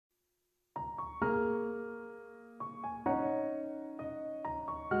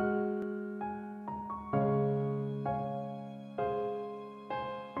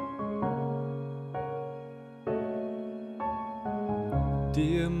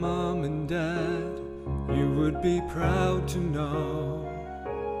Mom and Dad, you would be proud to know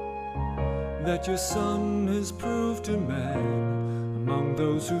that your son has proved a man among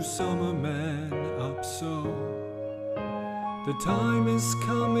those who sum a man up so. The time is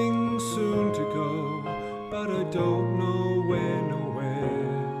coming soon to go, but I don't know when or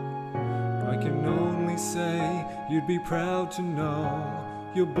where. I can only say you'd be proud to know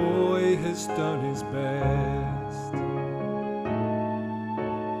your boy has done his best.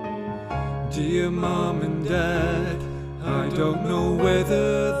 Dear Mom and Dad, I don't know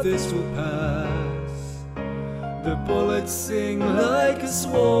whether this will pass. The bullets sing like a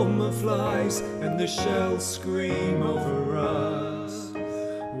swarm of flies, and the shells scream over us.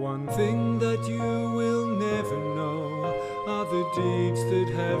 One thing that you will never know are the deeds that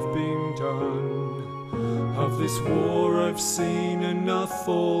have been done. Of this war I've seen enough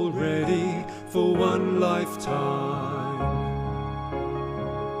already for one lifetime.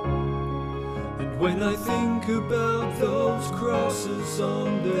 When I think about those crosses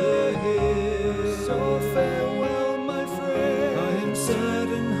on the hill, so farewell, my friend. I am sad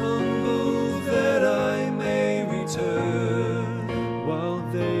and humble that I may return, while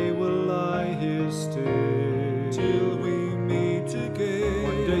they will lie here still, till we meet again.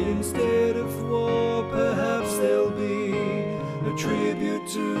 One day instead of war, perhaps there'll be a tribute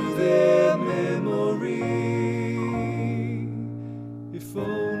to their memory. If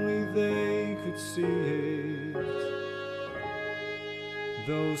only they could see it,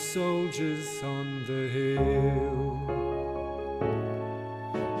 those soldiers on the hill.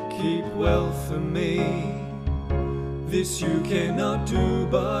 Keep well for me, this you cannot do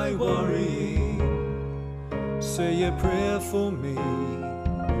by worrying. Say a prayer for me,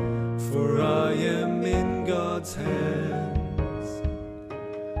 for I am in God's hands.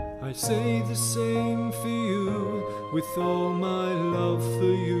 I say the same for you, with all my love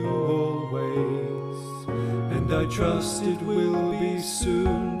for you always. And I trust it will be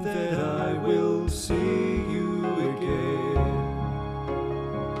soon that I will see you again.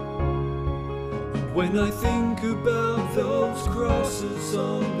 And when I think about those crosses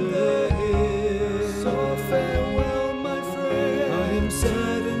on the hill, so farewell, my friend. I am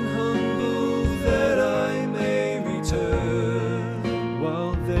sad and humble that I may return,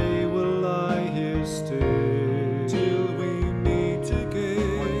 while they will lie here still, till we meet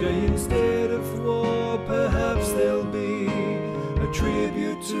again. One day instead of war, perhaps there'll be a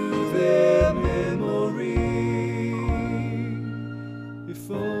tribute to their memory.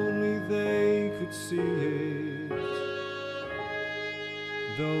 If only they could see it,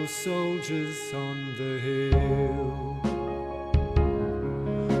 those soldiers on the hill.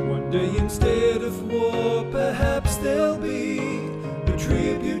 One day instead of war, perhaps there'll be a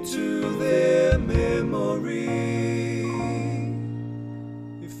tribute to their memory.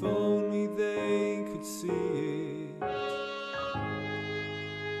 If only they could see it,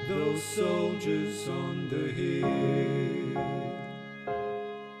 those soldiers on the hill.